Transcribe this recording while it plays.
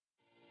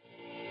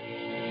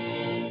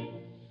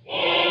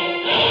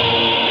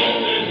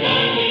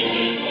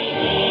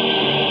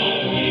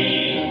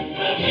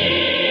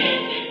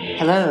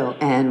Hello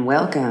and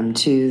welcome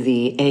to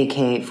the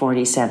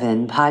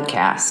AK-47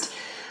 podcast.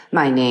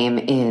 My name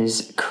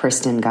is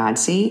Kristen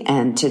Godsey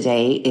and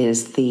today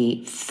is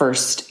the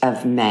 1st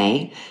of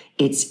May.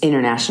 It's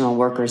International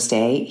Workers'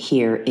 Day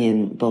here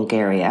in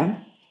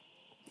Bulgaria.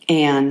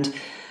 And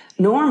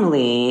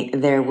normally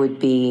there would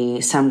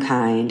be some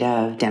kind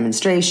of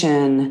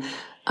demonstration,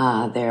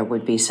 there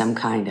would be some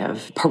kind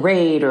of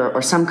parade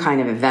or some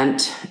kind of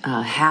event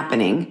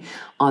happening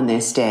on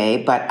this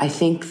day. But I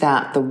think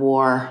that the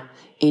war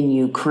in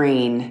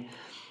Ukraine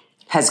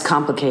has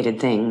complicated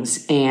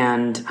things,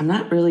 and I'm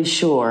not really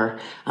sure.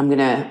 I'm going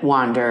to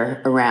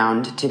wander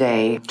around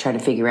today, try to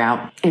figure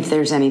out if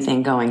there's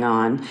anything going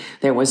on.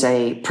 There was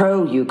a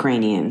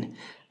pro-Ukrainian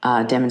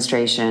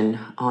demonstration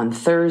on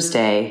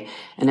Thursday,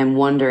 and I'm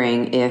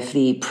wondering if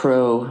the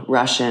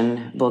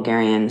pro-Russian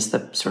Bulgarians,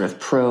 the sort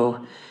of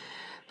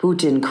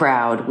pro-Putin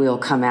crowd, will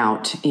come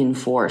out in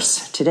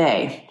force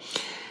today.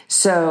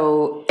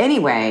 So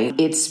anyway,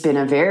 it's been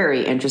a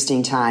very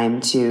interesting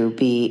time to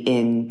be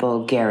in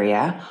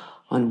Bulgaria.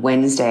 On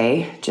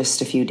Wednesday,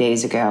 just a few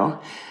days ago,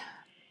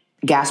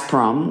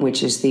 Gazprom,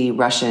 which is the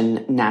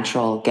Russian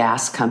natural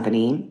gas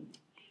company,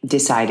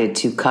 decided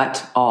to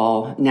cut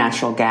all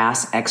natural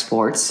gas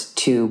exports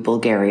to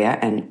Bulgaria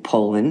and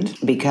Poland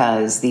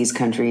because these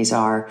countries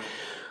are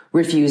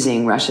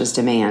refusing Russia's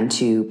demand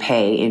to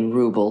pay in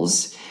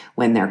rubles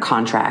when their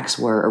contracts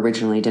were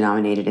originally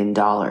denominated in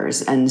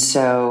dollars. And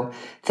so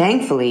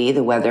thankfully,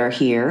 the weather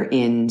here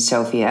in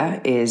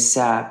Sofia is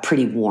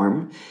pretty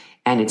warm,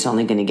 and it's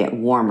only going to get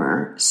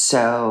warmer.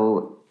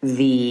 So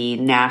the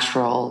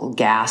natural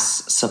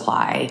gas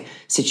supply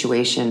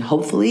situation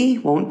hopefully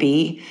won't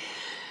be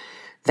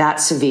that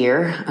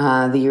severe.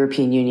 The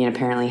European Union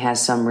apparently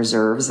has some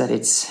reserves that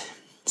it's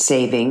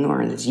saving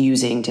or it's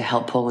using to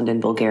help Poland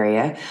and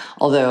Bulgaria,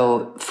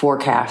 although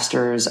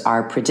forecasters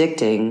are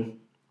predicting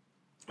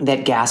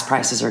that gas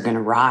prices are going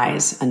to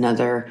rise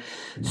another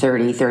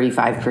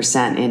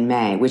 35% in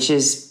May, which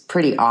is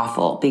pretty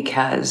awful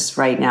because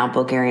right now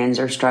Bulgarians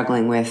are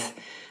struggling with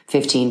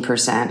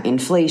 15%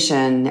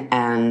 inflation,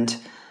 and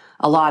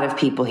a lot of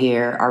people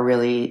here are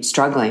really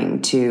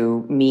struggling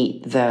to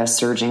meet the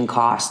surging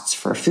costs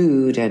for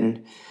food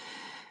and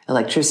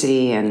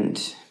electricity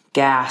and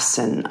gas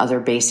and other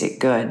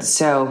basic goods.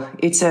 So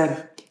it's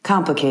a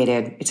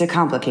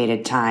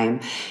complicated time.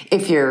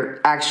 If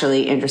you're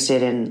actually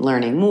interested in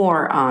learning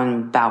more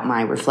about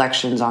my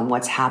reflections on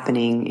what's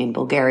happening in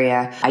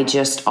Bulgaria, I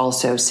just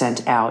also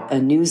sent out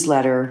a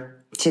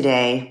newsletter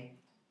today.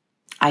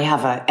 I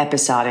have an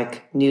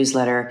episodic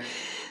newsletter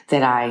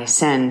that I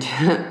send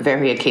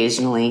very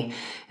occasionally,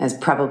 as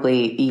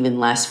probably even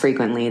less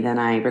frequently than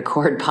I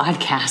record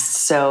podcasts.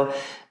 So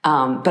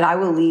but I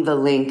will leave a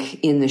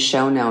link in the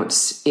show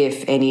notes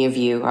if any of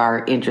you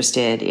are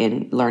interested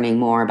in learning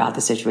more about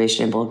the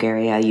situation in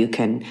Bulgaria. You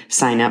can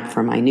sign up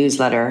for my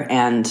newsletter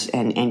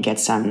and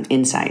get some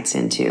insights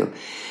into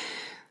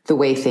the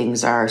way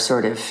things are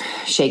sort of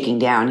shaking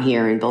down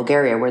here in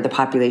Bulgaria, where the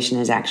population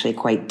is actually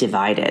quite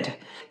divided.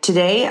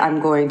 Today, I'm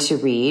going to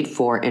read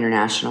for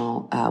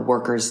International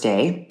Workers'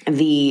 Day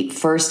the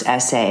first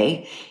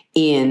essay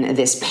in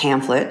this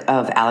pamphlet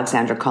of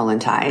Alexandra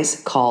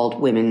Kollontais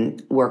called Women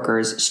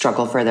Workers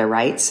Struggle for Their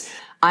Rights.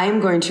 I'm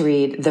going to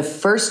read the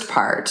first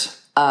part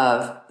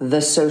of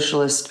the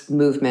socialist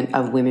movement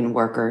of women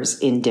workers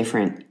in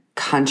different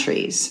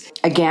countries.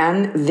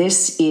 Again,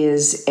 this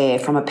is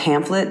from a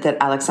pamphlet that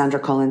Alexandra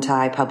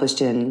Kollontais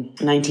published in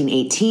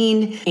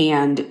 1918,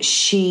 and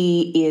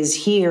she is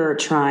here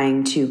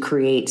trying to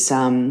create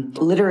some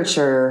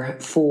literature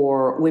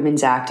for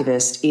women's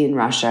activists in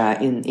Russia,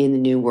 in the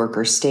new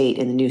worker state,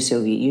 in the new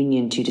Soviet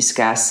Union, to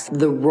discuss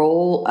the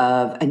role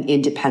of an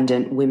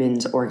independent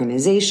women's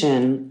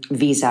organization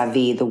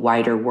vis-a-vis the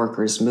wider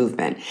workers'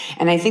 movement.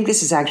 And I think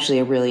this is actually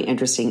a really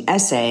interesting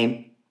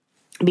essay,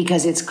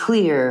 because it's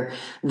clear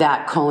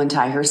that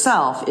Kollontais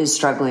herself is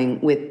struggling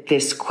with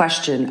this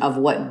question of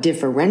what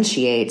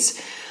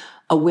differentiates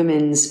a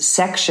women's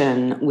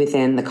section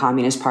within the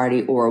Communist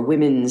Party or a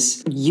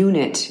women's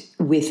unit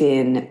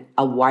within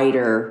a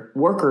wider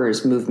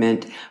workers'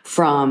 movement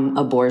from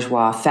a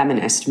bourgeois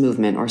feminist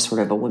movement or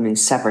sort of a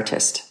women's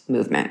separatist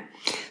movement.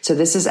 So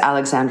this is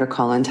Alexandra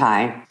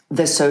Kollontais,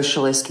 the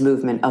socialist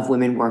movement of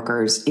women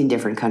workers in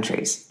different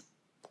countries.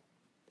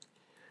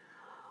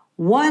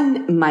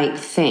 One might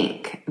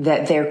think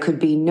that there could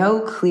be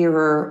no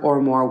clearer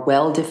or more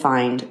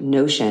well-defined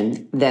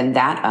notion than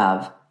that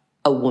of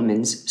a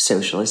woman's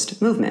socialist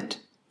movement.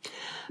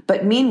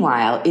 But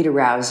meanwhile, it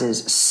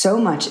arouses so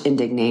much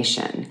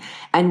indignation,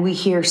 and we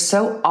hear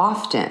so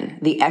often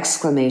the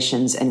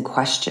exclamations and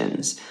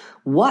questions.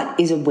 What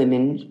is a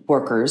women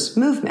workers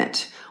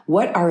movement?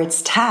 What are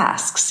its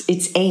tasks,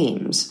 its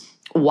aims?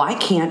 Why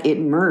can't it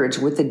merge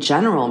with the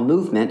general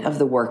movement of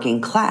the working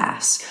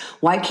class?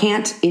 Why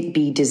can't it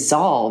be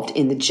dissolved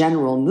in the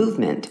general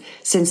movement,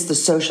 since the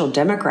Social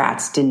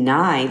Democrats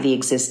deny the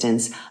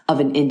existence of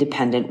an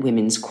independent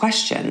women's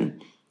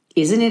question?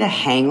 Isn't it a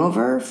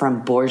hangover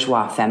from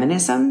bourgeois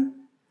feminism?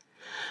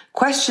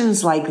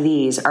 Questions like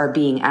these are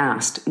being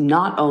asked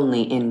not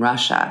only in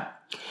Russia.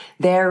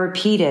 They are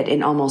repeated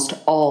in almost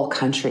all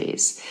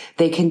countries.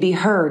 They can be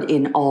heard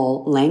in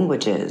all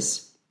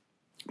languages.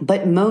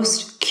 But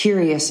most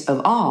curious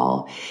of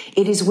all,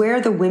 it is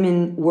where the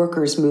women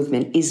workers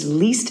movement is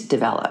least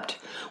developed,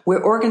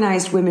 where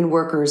organized women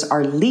workers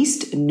are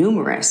least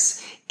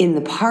numerous in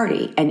the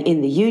party and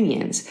in the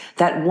unions,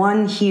 that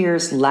one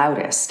hears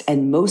loudest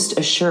and most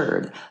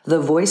assured the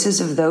voices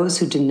of those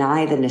who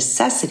deny the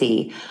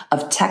necessity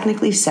of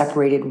technically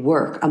separated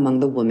work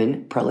among the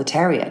women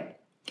proletariat.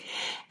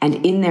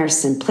 And in their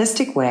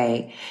simplistic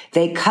way,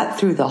 they cut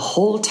through the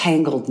whole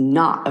tangled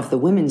knot of the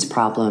women's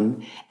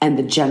problem and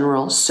the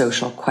general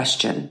social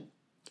question.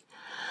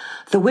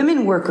 The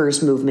women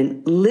workers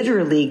movement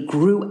literally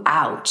grew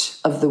out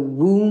of the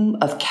womb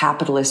of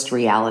capitalist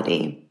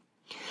reality.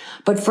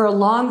 But for a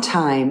long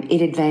time,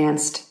 it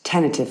advanced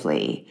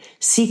tentatively,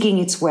 seeking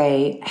its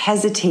way,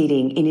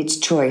 hesitating in its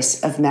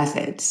choice of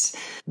methods.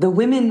 The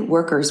women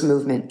workers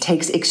movement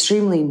takes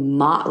extremely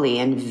motley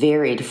and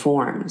varied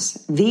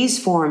forms.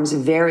 These forms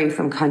vary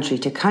from country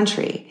to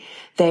country.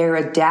 They are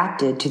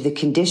adapted to the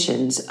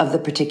conditions of the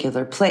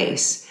particular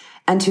place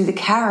and to the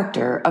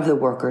character of the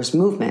workers'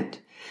 movement.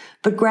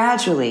 But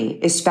gradually,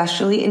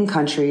 especially in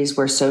countries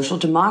where social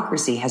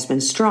democracy has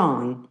been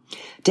strong,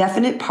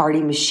 definite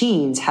party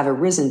machines have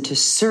arisen to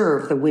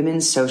serve the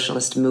women's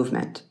socialist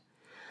movement.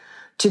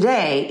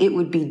 Today, it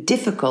would be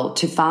difficult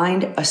to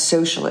find a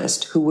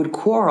socialist who would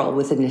quarrel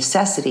with the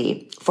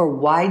necessity for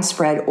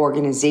widespread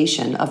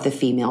organization of the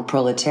female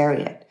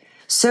proletariat.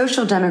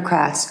 Social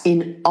democrats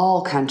in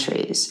all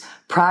countries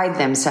pride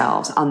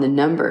themselves on the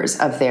numbers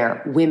of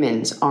their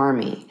women's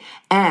army,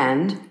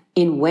 and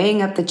in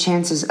weighing up the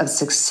chances of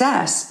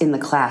success in the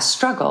class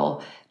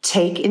struggle,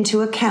 take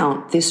into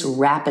account this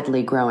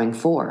rapidly growing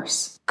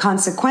force.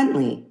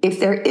 Consequently, if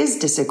there is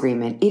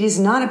disagreement, it is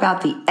not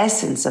about the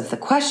essence of the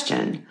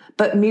question,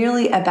 but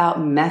merely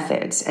about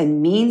methods and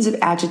means of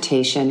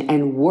agitation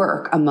and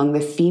work among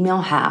the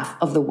female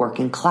half of the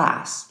working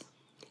class.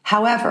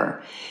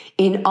 However,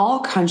 in all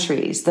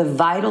countries, the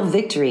vital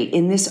victory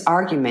in this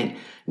argument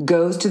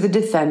goes to the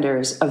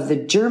defenders of the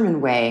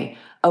German way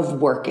of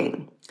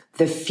working,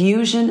 the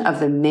fusion of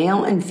the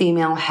male and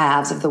female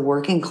halves of the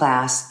working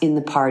class in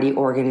the party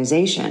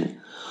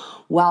organization,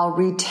 while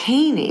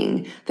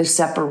retaining the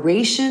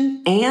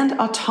separation and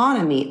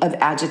autonomy of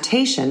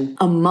agitation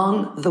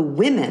among the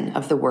women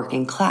of the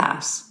working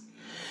class.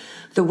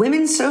 The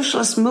women's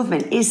socialist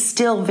movement is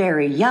still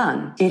very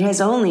young. It has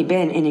only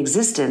been in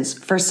existence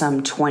for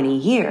some 20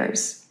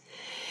 years.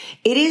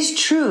 It is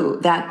true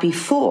that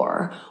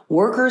before,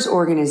 workers'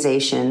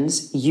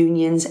 organizations,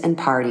 unions, and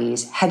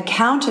parties had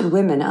counted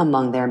women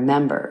among their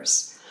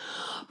members.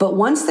 But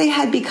once they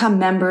had become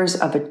members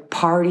of a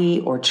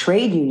party or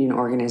trade union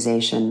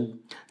organization,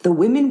 the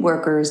women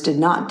workers did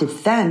not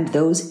defend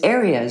those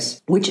areas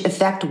which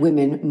affect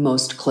women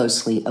most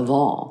closely of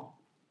all.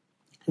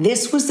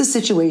 This was the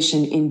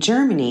situation in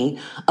Germany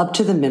up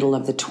to the middle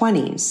of the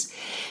 20s.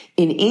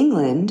 In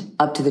England,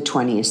 up to the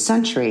 20th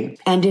century,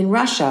 and in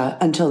Russia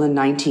until the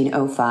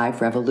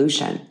 1905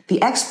 revolution.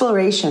 The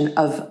exploration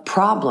of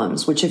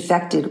problems which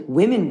affected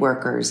women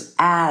workers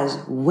as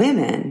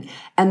women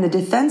and the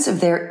defense of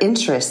their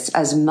interests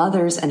as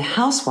mothers and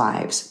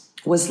housewives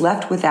was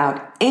left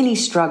without any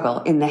struggle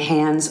in the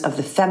hands of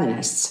the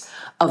feminists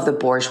of the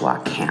bourgeois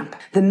camp.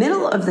 The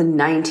middle of the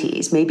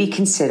 90s may be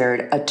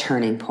considered a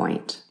turning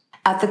point.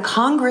 At the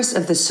Congress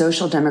of the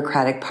Social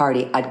Democratic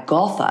Party at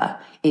Gotha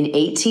in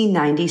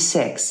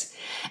 1896,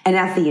 and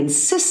at the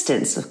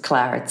insistence of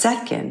Clara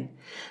Zetkin,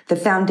 the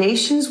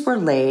foundations were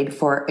laid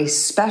for a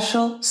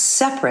special,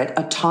 separate,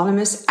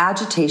 autonomous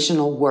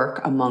agitational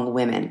work among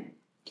women.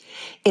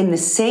 In the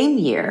same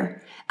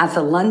year, at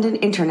the London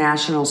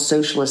International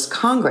Socialist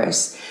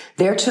Congress,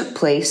 there took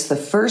place the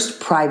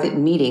first private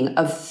meeting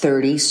of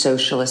 30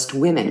 socialist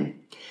women,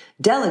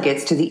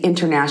 delegates to the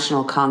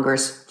International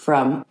Congress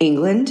from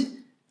England,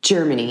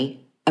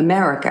 Germany,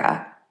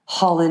 America,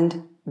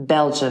 Holland,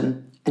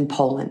 Belgium, and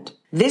Poland.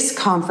 This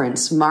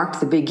conference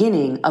marked the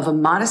beginning of a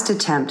modest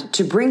attempt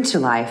to bring to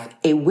life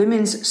a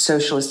women's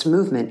socialist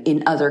movement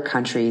in other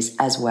countries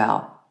as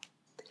well.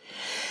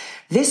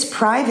 This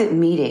private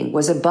meeting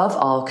was above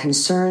all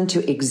concerned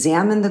to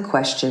examine the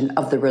question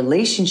of the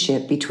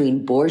relationship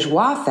between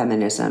bourgeois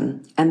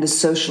feminism and the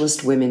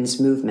socialist women's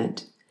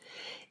movement.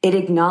 It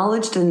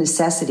acknowledged the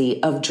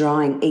necessity of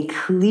drawing a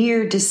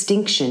clear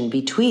distinction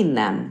between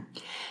them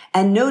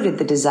and noted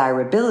the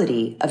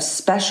desirability of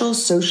special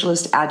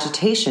socialist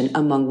agitation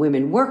among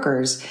women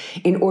workers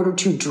in order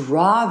to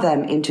draw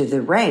them into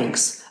the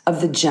ranks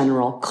of the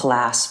general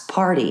class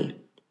party.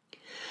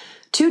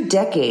 2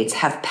 decades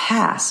have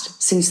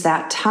passed since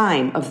that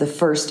time of the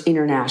first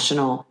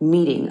international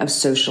meeting of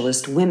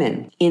socialist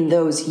women. In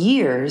those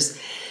years,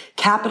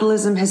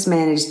 capitalism has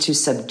managed to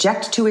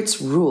subject to its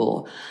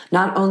rule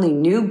not only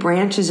new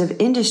branches of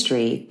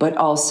industry, but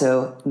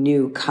also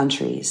new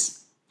countries.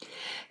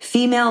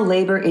 Female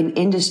labor in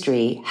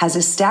industry has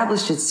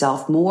established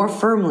itself more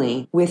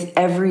firmly with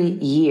every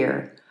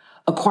year,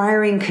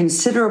 acquiring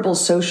considerable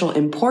social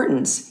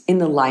importance in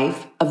the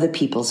life of the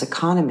people's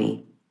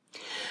economy.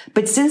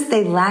 But since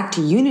they lacked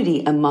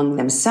unity among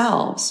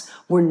themselves,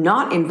 were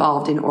not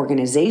involved in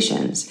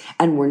organizations,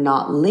 and were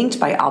not linked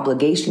by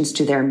obligations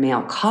to their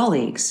male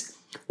colleagues,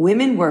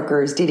 women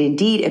workers did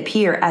indeed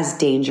appear as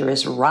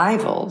dangerous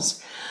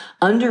rivals,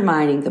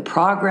 undermining the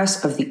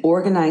progress of the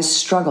organized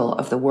struggle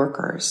of the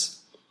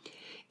workers.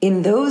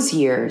 In those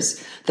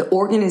years, the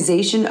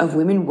organization of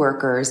women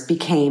workers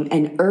became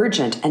an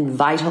urgent and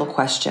vital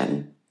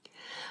question.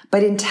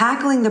 But in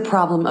tackling the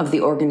problem of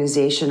the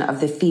organization of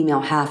the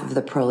female half of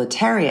the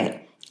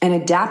proletariat and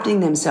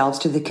adapting themselves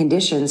to the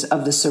conditions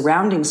of the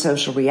surrounding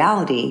social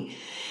reality,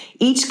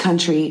 each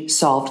country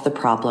solved the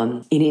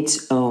problem in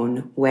its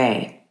own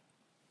way.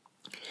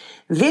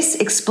 This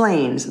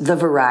explains the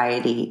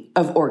variety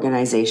of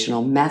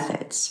organizational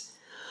methods.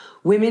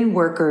 Women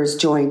workers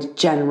joined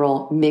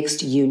general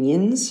mixed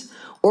unions,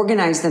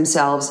 organized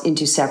themselves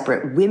into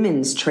separate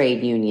women's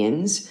trade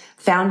unions,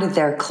 founded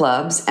their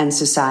clubs and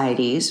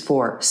societies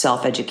for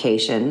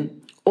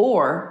self-education,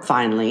 or,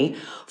 finally,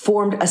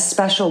 formed a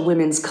special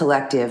women's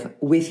collective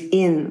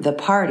within the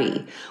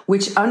party,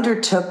 which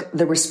undertook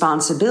the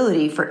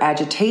responsibility for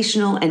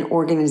agitational and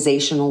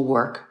organizational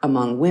work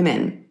among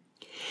women.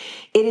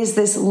 It is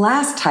this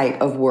last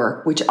type of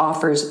work which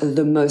offers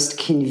the most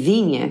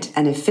convenient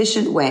and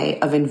efficient way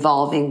of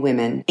involving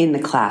women in the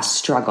class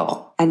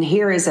struggle. And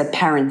here is a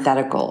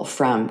parenthetical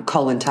from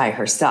Kollontai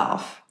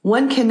herself.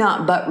 One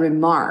cannot but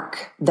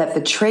remark that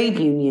the trade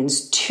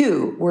unions,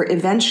 too, were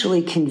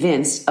eventually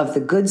convinced of the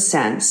good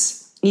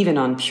sense, even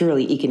on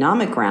purely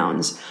economic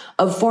grounds,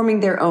 of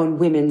forming their own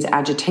women's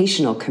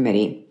agitational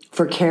committee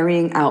for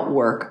carrying out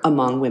work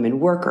among women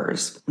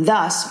workers.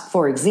 Thus,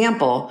 for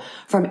example,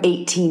 from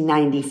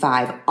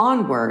 1895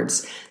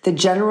 onwards, the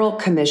General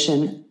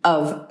Commission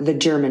of the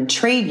German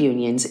trade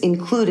unions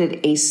included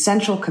a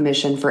central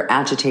commission for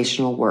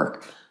agitational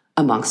work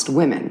amongst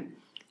women.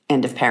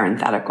 End of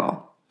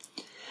parenthetical.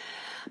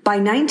 By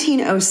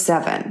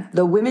 1907,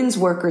 the women's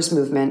workers'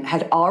 movement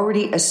had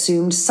already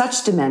assumed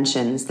such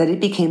dimensions that it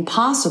became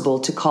possible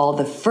to call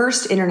the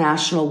first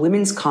International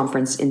Women's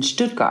Conference in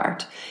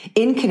Stuttgart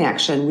in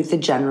connection with the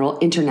General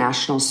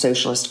International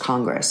Socialist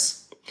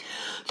Congress.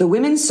 The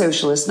women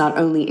socialists not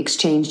only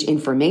exchanged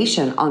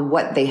information on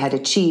what they had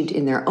achieved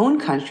in their own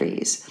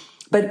countries,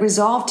 but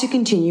resolved to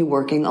continue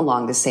working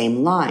along the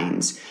same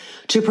lines,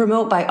 to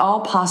promote by all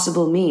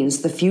possible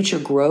means the future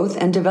growth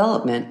and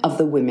development of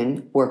the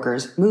women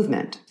workers'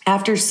 movement.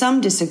 After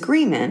some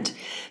disagreement,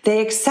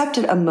 they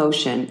accepted a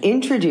motion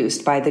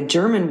introduced by the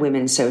German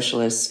women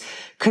socialists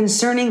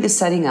concerning the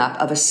setting up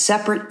of a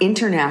separate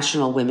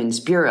international women's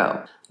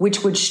bureau,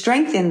 which would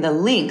strengthen the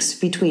links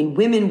between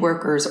women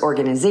workers'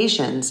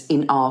 organizations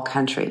in all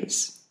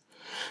countries.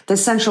 The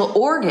central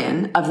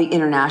organ of the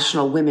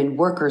International Women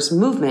Workers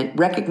Movement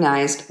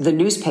recognized the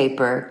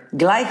newspaper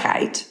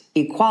Gleichheit,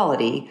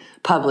 Equality,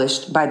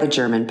 published by the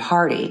German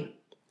Party.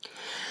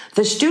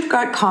 The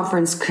Stuttgart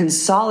Conference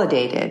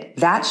consolidated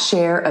that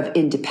share of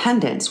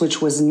independence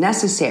which was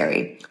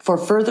necessary for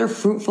further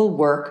fruitful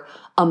work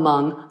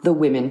among the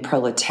women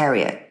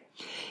proletariat.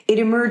 It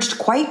emerged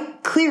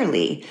quite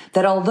clearly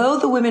that although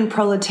the women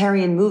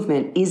proletarian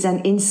movement is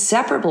an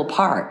inseparable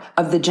part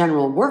of the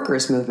general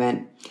workers'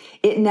 movement,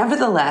 it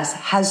nevertheless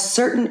has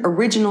certain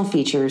original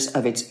features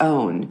of its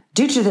own,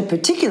 due to the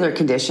particular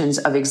conditions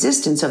of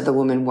existence of the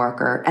woman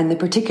worker and the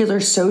particular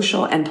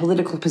social and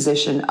political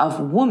position of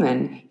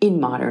woman in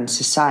modern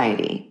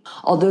society.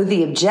 Although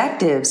the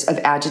objectives of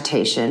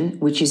agitation,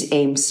 which is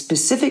aimed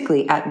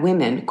specifically at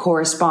women,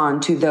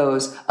 correspond to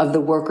those of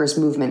the workers'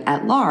 movement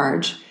at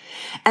large,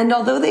 and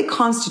although they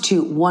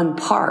constitute one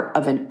part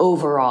of an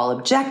overall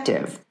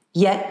objective,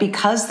 yet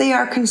because they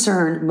are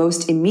concerned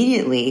most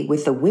immediately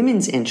with the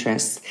women's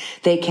interests,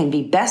 they can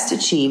be best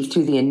achieved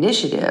through the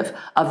initiative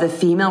of the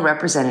female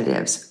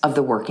representatives of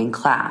the working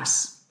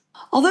class.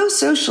 Although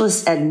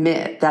socialists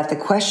admit that the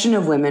question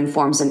of women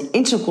forms an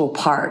integral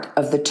part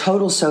of the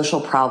total social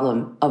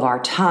problem of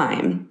our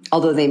time,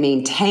 although they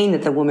maintain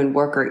that the woman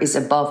worker is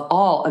above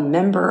all a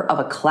member of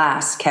a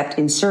class kept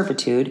in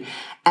servitude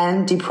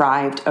and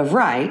deprived of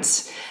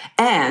rights,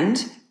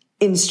 and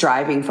in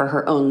striving for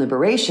her own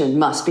liberation,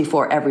 must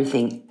before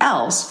everything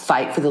else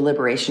fight for the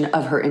liberation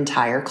of her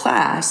entire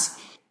class,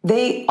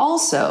 they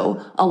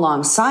also,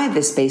 alongside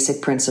this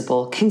basic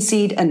principle,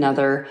 concede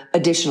another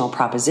additional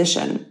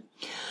proposition.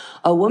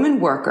 A woman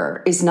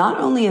worker is not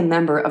only a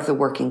member of the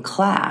working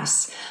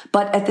class,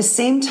 but at the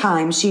same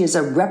time she is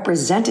a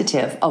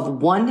representative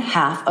of one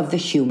half of the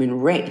human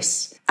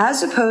race.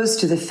 As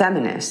opposed to the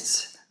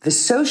feminists, the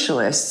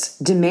socialists,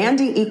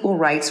 demanding equal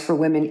rights for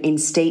women in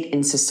state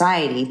and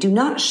society, do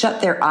not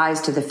shut their eyes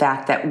to the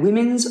fact that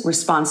women's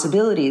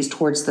responsibilities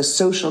towards the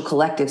social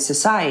collective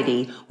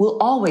society will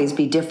always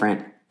be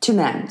different to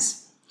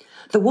men's.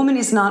 The woman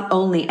is not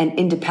only an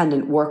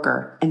independent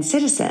worker and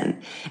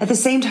citizen, at the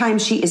same time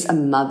she is a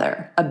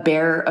mother, a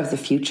bearer of the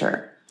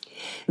future.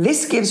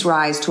 This gives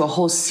rise to a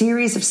whole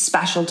series of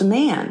special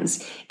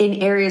demands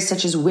in areas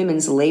such as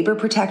women's labor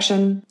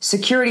protection,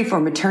 security for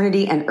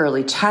maternity and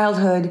early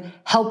childhood,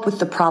 help with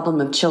the problem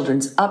of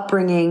children's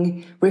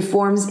upbringing,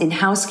 reforms in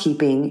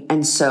housekeeping,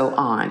 and so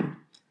on.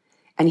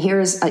 And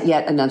here's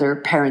yet another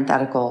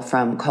parenthetical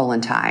from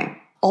Kollontai.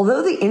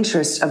 Although the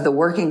interests of the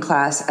working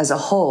class as a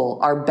whole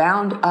are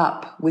bound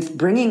up with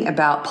bringing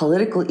about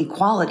political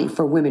equality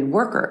for women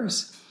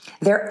workers,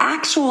 their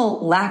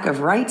actual lack of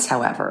rights,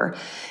 however,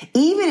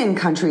 even in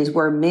countries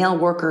where male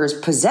workers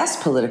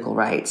possess political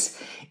rights,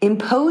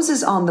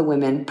 imposes on the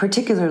women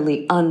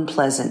particularly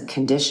unpleasant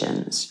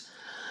conditions.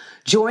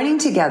 Joining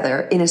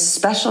together in a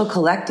special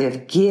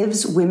collective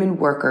gives women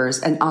workers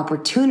an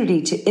opportunity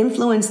to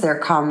influence their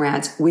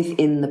comrades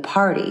within the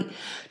party,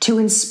 to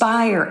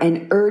inspire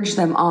and urge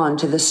them on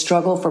to the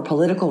struggle for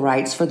political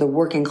rights for the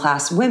working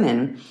class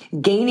women,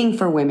 gaining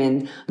for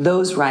women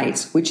those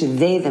rights which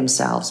they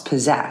themselves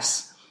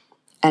possess.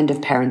 End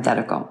of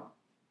parenthetical.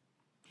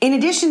 In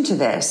addition to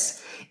this,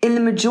 in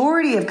the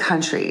majority of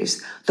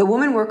countries, the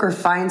woman worker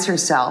finds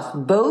herself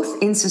both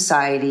in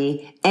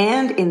society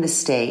and in the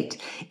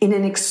state in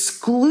an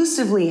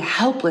exclusively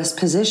helpless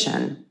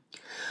position.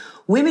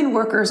 Women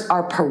workers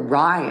are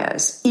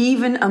pariahs,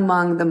 even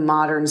among the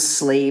modern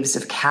slaves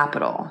of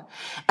capital.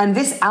 And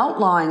this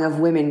outlawing of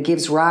women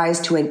gives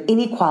rise to an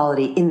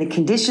inequality in the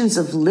conditions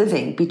of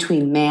living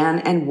between man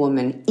and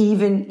woman,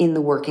 even in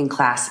the working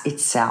class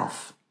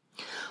itself.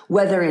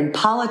 Whether in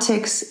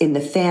politics, in the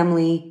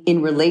family,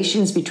 in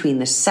relations between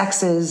the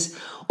sexes,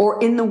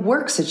 or in the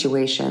work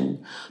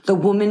situation, the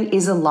woman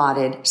is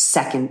allotted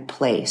second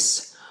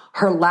place.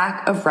 Her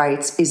lack of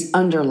rights is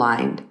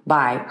underlined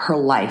by her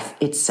life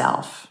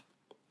itself.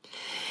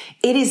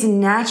 It is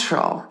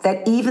natural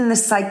that even the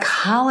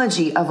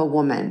psychology of a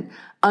woman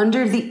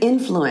under the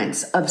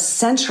influence of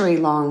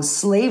century-long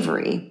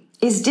slavery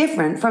is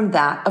different from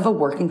that of a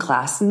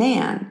working-class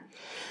man.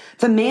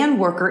 The man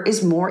worker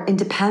is more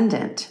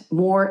independent,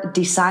 more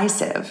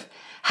decisive,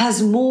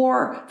 has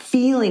more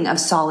feeling of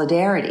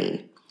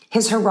solidarity.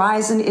 His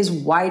horizon is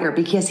wider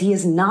because he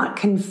is not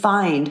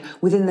confined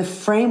within the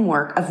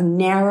framework of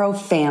narrow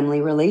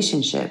family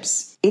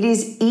relationships. It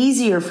is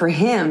easier for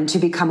him to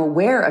become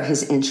aware of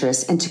his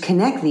interests and to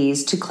connect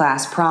these to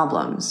class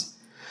problems.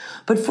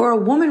 But for a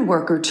woman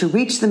worker to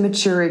reach the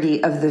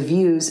maturity of the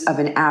views of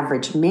an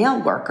average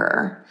male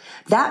worker,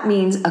 that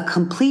means a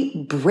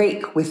complete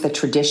break with the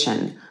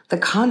tradition, the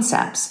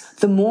concepts,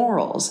 the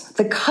morals,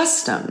 the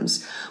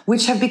customs,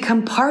 which have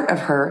become part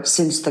of her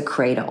since the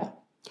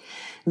cradle.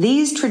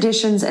 These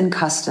traditions and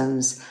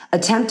customs,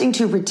 attempting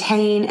to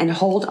retain and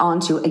hold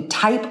on to a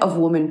type of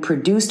woman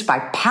produced by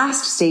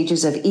past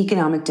stages of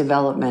economic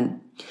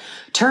development,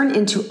 turn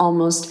into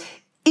almost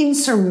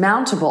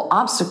insurmountable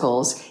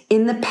obstacles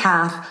in the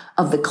path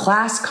of the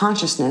class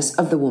consciousness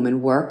of the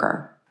woman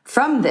worker.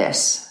 From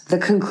this, the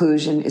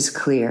conclusion is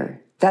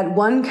clear that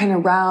one can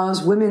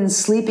arouse women's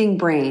sleeping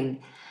brain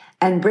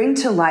and bring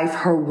to life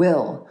her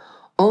will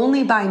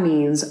only by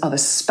means of a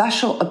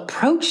special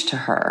approach to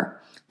her,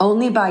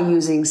 only by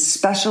using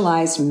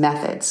specialized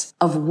methods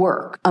of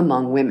work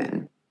among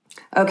women.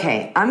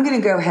 Okay, I'm going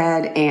to go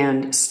ahead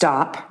and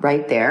stop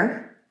right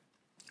there.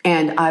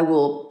 And I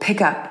will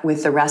pick up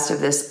with the rest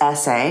of this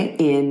essay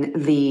in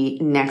the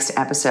next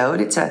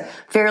episode. It's a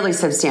fairly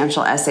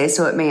substantial essay,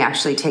 so it may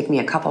actually take me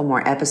a couple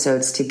more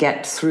episodes to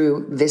get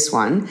through this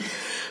one.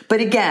 But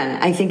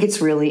again, I think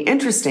it's really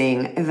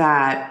interesting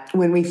that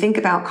when we think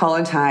about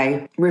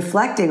Kollontai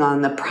reflecting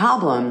on the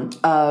problem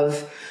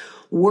of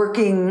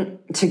working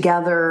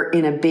together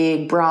in a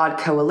big, broad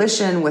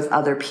coalition with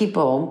other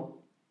people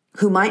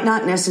who might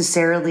not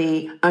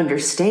necessarily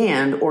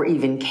understand or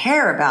even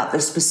care about the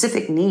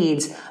specific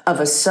needs of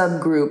a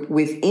subgroup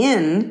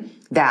within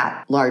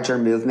that larger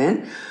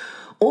movement,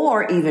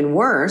 or even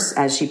worse,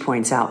 as she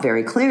points out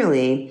very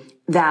clearly,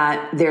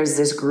 that there's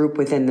this group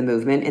within the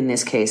movement, in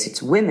this case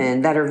it's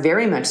women, that are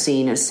very much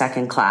seen as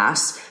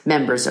second-class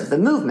members of the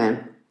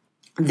movement.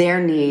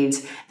 Their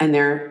needs and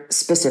their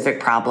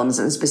specific problems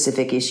and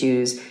specific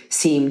issues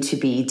seem to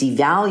be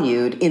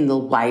devalued in the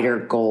wider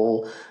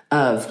goal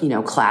of,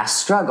 class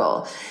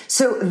struggle.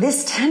 So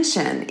this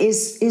tension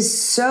is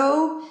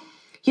so,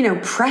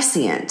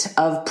 prescient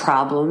of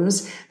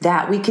problems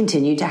that we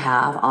continue to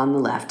have on the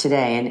left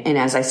today. And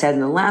as I said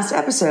in the last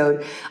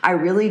episode, I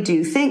really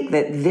do think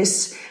that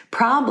this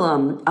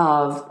problem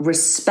of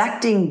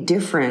respecting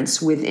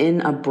difference within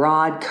a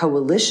broad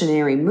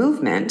coalitionary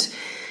movement,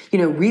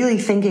 really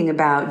thinking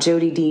about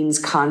Jodi Dean's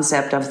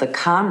concept of the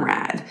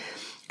comrade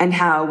and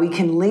how we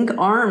can link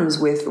arms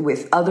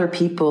with other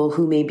people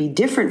who may be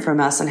different from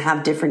us and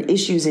have different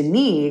issues and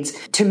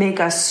needs to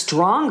make us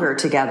stronger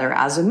together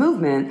as a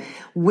movement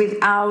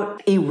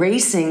without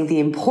erasing the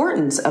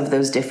importance of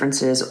those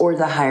differences or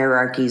the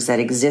hierarchies that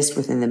exist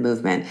within the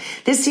movement.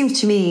 This seems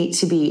to me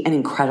to be an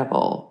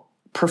incredible,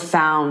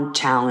 profound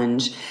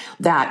challenge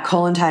that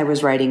Kollontai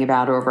was writing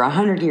about over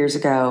 100 years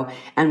ago,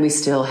 and we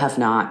still have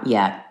not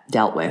yet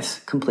dealt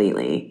with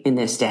completely in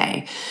this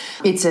day.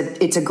 It's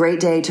a great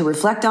day to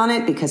reflect on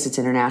it because it's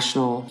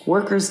International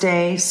Workers'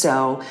 Day.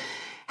 So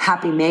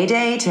happy May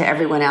Day to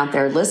everyone out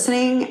there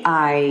listening.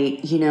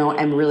 I,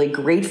 am really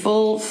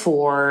grateful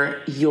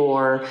for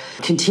your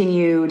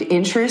continued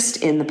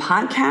interest in the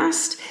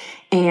podcast.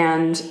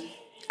 And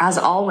as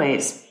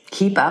always,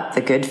 keep up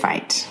the good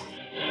fight.